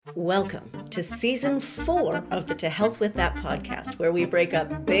Welcome to Season 4 of the To Health With That podcast, where we break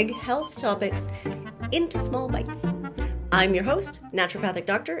up big health topics into small bites. I'm your host, naturopathic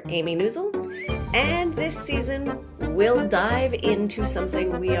Dr. Amy Newsel, and this season we'll dive into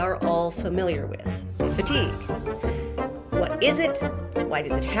something we are all familiar with, fatigue. What is it? Why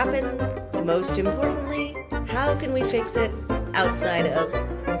does it happen? Most importantly, how can we fix it outside of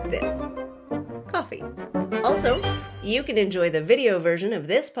this? Coffee. Also, you can enjoy the video version of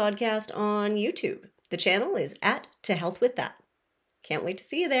this podcast on YouTube. The channel is at To Health With That. Can't wait to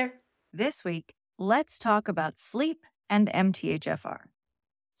see you there. This week, let's talk about sleep and MTHFR.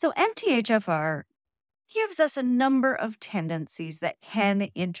 So MTHFR gives us a number of tendencies that can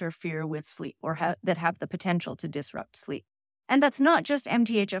interfere with sleep or that have the potential to disrupt sleep. And that's not just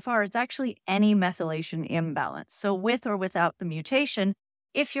MTHFR, it's actually any methylation imbalance. So with or without the mutation,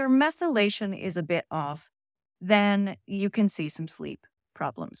 if your methylation is a bit off, then you can see some sleep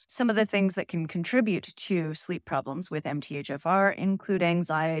problems. Some of the things that can contribute to sleep problems with MTHFR include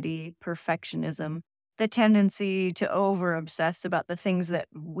anxiety, perfectionism, the tendency to over-obsess about the things that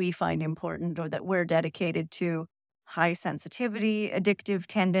we find important or that we're dedicated to, high sensitivity, addictive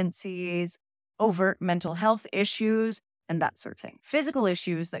tendencies, overt mental health issues, and that sort of thing. Physical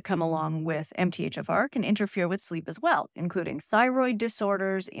issues that come along with MTHFR can interfere with sleep as well, including thyroid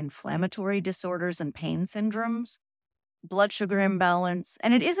disorders, inflammatory disorders, and pain syndromes, blood sugar imbalance.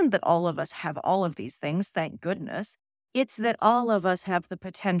 And it isn't that all of us have all of these things, thank goodness. It's that all of us have the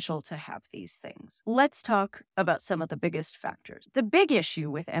potential to have these things. Let's talk about some of the biggest factors. The big issue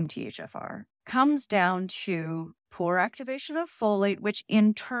with MTHFR comes down to poor activation of folate, which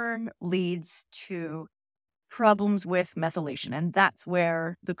in turn leads to problems with methylation, and that's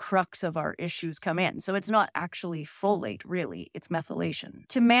where the crux of our issues come in. So it's not actually folate, really, it's methylation.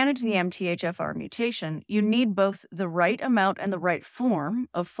 To manage the MTHFR mutation, you need both the right amount and the right form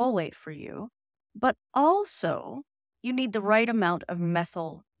of folate for you, but also you need the right amount of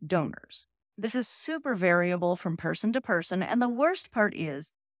methyl donors. This is super variable from person to person, and the worst part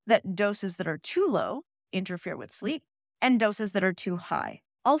is that doses that are too low interfere with sleep, and doses that are too high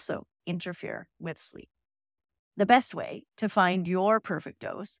also interfere with sleep. The best way to find your perfect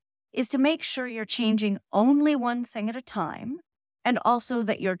dose is to make sure you're changing only one thing at a time, and also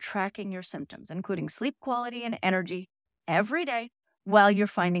that you're tracking your symptoms, including sleep quality and energy, every day while you're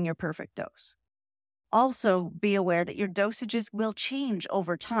finding your perfect dose. Also, be aware that your dosages will change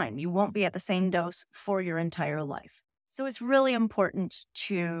over time. You won't be at the same dose for your entire life. So it's really important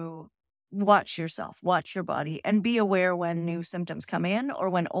to watch yourself, watch your body, and be aware when new symptoms come in or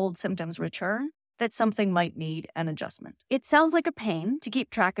when old symptoms return, that something might need an adjustment. It sounds like a pain to keep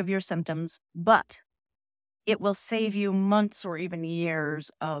track of your symptoms, but it will save you months or even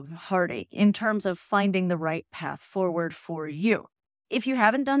years of heartache in terms of finding the right path forward for you. If you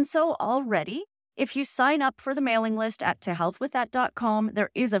haven't done so already, if you sign up for the mailing list at tohealthwiththat.com,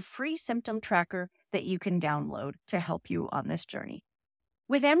 there is a free symptom tracker that you can download to help you on this journey.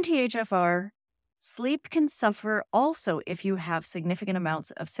 With MTHFR, sleep can suffer also if you have significant amounts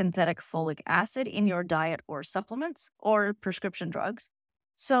of synthetic folic acid in your diet or supplements or prescription drugs.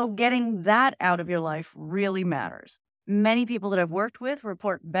 So getting that out of your life really matters. Many people that I've worked with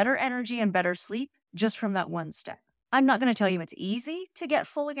report better energy and better sleep just from that one step. I'm not going to tell you it's easy to get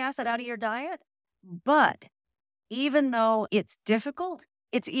folic acid out of your diet, but even though it's difficult,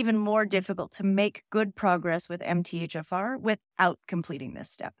 it's even more difficult to make good progress with MTHFR without completing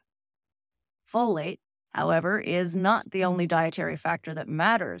this step. Folate, however, is not the only dietary factor that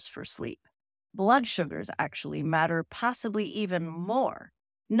matters for sleep. Blood sugars actually matter possibly even more.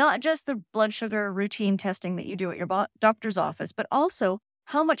 Not just the blood sugar routine testing that you do at your doctor's office, but also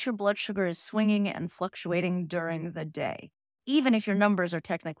how much your blood sugar is swinging and fluctuating during the day, even if your numbers are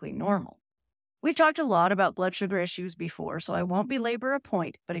technically normal. We've talked a lot about blood sugar issues before, so I won't belabor a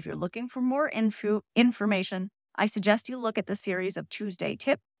point, but if you're looking for more information, I suggest you look at the series of Tuesday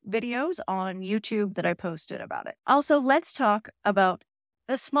tip videos on YouTube that I posted about it. Also, let's talk about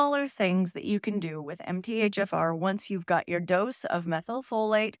the smaller things that you can do with MTHFR once you've got your dose of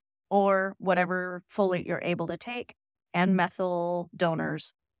methylfolate or whatever folate you're able to take and methyl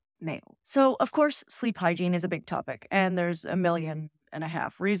donors nailed. So, of course, sleep hygiene is a big topic, and there's 1.5 million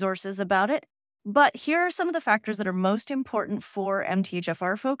resources about it. But here are some of the factors that are most important for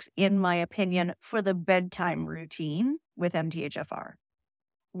MTHFR folks, in my opinion, for the bedtime routine with MTHFR.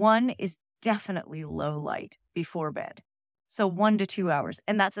 One is definitely low light before bed. So 1 to 2 hours.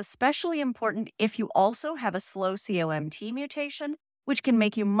 And that's especially important if you also have a slow COMT mutation, which can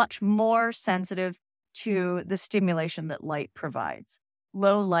make you much more sensitive to the stimulation that light provides.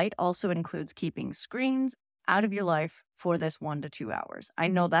 Low light also includes keeping screens out of your life for this 1 to 2 hours. I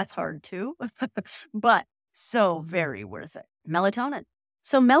know that's hard too, but so very worth it. Melatonin.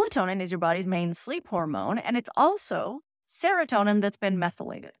 So melatonin is your body's main sleep hormone, and it's also serotonin that's been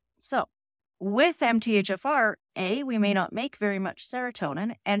methylated. So with MTHFR, A, we may not make very much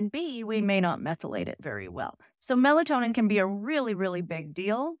serotonin, and B, we may not methylate it very well. So melatonin can be a really, really big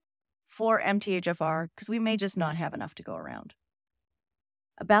deal for MTHFR because we may just not have enough to go around.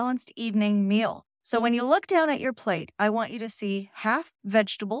 A balanced evening meal. So when you look down at your plate, I want you to see half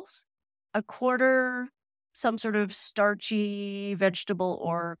vegetables, a quarter some sort of starchy vegetable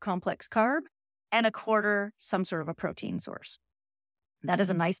or complex carb, and a quarter some sort of a protein source. That is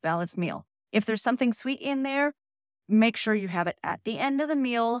a nice balanced meal. If there's something sweet in there, make sure you have it at the end of the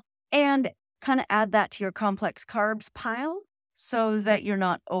meal and kind of add that to your complex carbs pile so that you're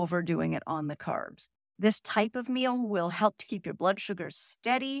not overdoing it on the carbs. This type of meal will help to keep your blood sugars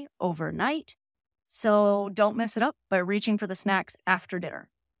steady overnight, so don't mess it up by reaching for the snacks after dinner.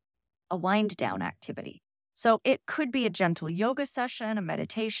 A wind down activity. So it could be a gentle yoga session, a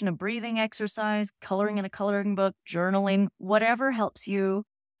meditation, a breathing exercise, coloring in a coloring book, journaling, whatever helps you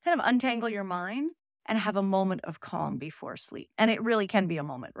kind of untangle your mind and have a moment of calm before sleep. And it really can be a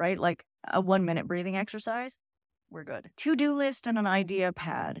moment, right? Like a 1-minute breathing exercise, we're good. To-do list and an idea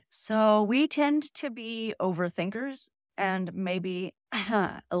pad. So we tend to be overthinkers and maybe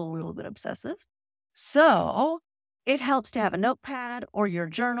a little bit obsessive. So it helps to have a notepad or your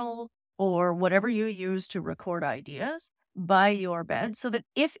journal or whatever you use to record ideas by your bed so that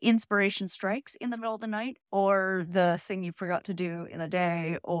if inspiration strikes in the middle of the night or the thing you forgot to do in a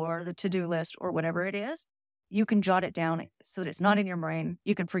day or the to-do list or whatever it is, you can jot it down so that it's not in your brain.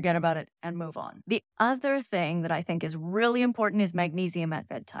 You can forget about it and move on. The other thing that I think is really important is magnesium at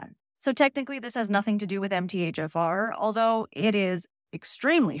bedtime. So technically this has nothing to do with MTHFR, although it is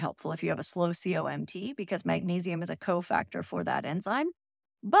extremely helpful if you have a slow COMT because magnesium is a cofactor for that enzyme.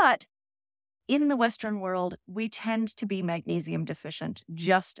 But in the Western world, we tend to be magnesium deficient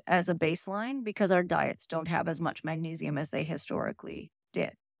just as a baseline because our diets don't have as much magnesium as they historically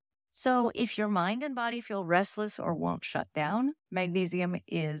did. So if your mind and body feel restless or won't shut down, magnesium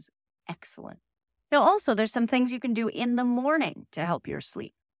is excellent. Now, also, there's some things you can do in the morning to help your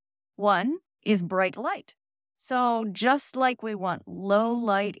sleep. One is bright light. So just like we want low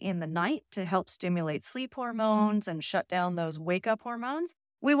light in the night to help stimulate sleep hormones and shut down those wake-up hormones,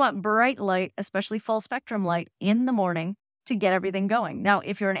 we want bright light, especially full spectrum light, in the morning to get everything going. Now,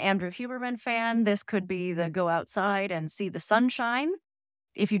 if you're an Andrew Huberman fan, this could be the go outside and see the sunshine.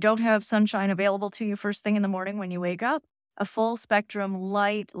 If you don't have sunshine available to you first thing in the morning when you wake up, a full spectrum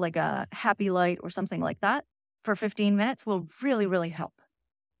light, like a happy light or something like that, for 15 minutes will really, really help.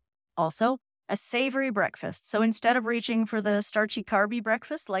 Also, a savory breakfast. So instead of reaching for the starchy, carby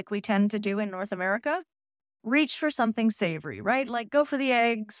breakfast like we tend to do in North America, reach for something savory, right? Like go for the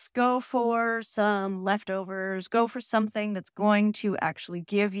eggs, go for some leftovers, go for something that's going to actually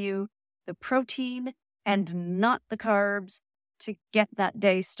give you the protein and not the carbs to get that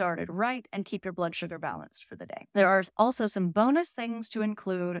day started right and keep your blood sugar balanced for the day. There are also some bonus things to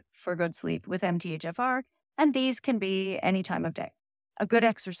include for good sleep with MTHFR, and these can be any time of day. A good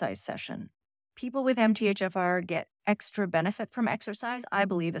exercise session. People with MTHFR get extra benefit from exercise, I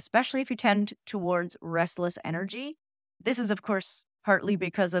believe, especially if you tend towards restless energy. This is, of course, partly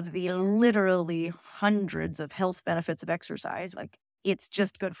because of the literally hundreds of health benefits of exercise. Like, it's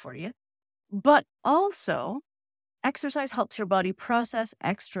just good for you. But also, exercise helps your body process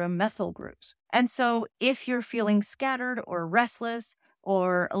extra methyl groups. And so if you're feeling scattered or restless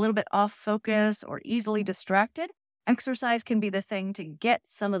or a little bit off focus or easily distracted, exercise can be the thing to get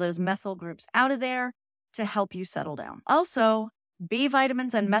some of those methyl groups out of there to help you settle down. Also, B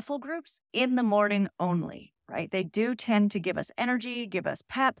vitamins and methyl groups in the morning only, right? They do tend to give us energy, give us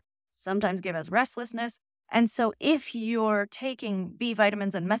pep, sometimes give us restlessness. And so if you're taking B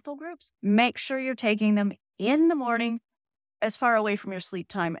vitamins and methyl groups, make sure you're taking them in the morning as far away from your sleep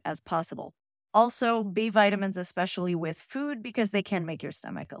time as possible. Also, B vitamins, especially with food, because they can make your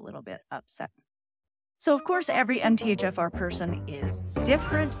stomach a little bit upset. So, of course, every MTHFR person is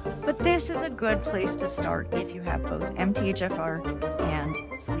different, but this is a good place to start if you have both MTHFR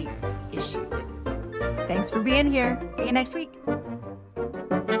and sleep issues. Thanks for being here. See you next week.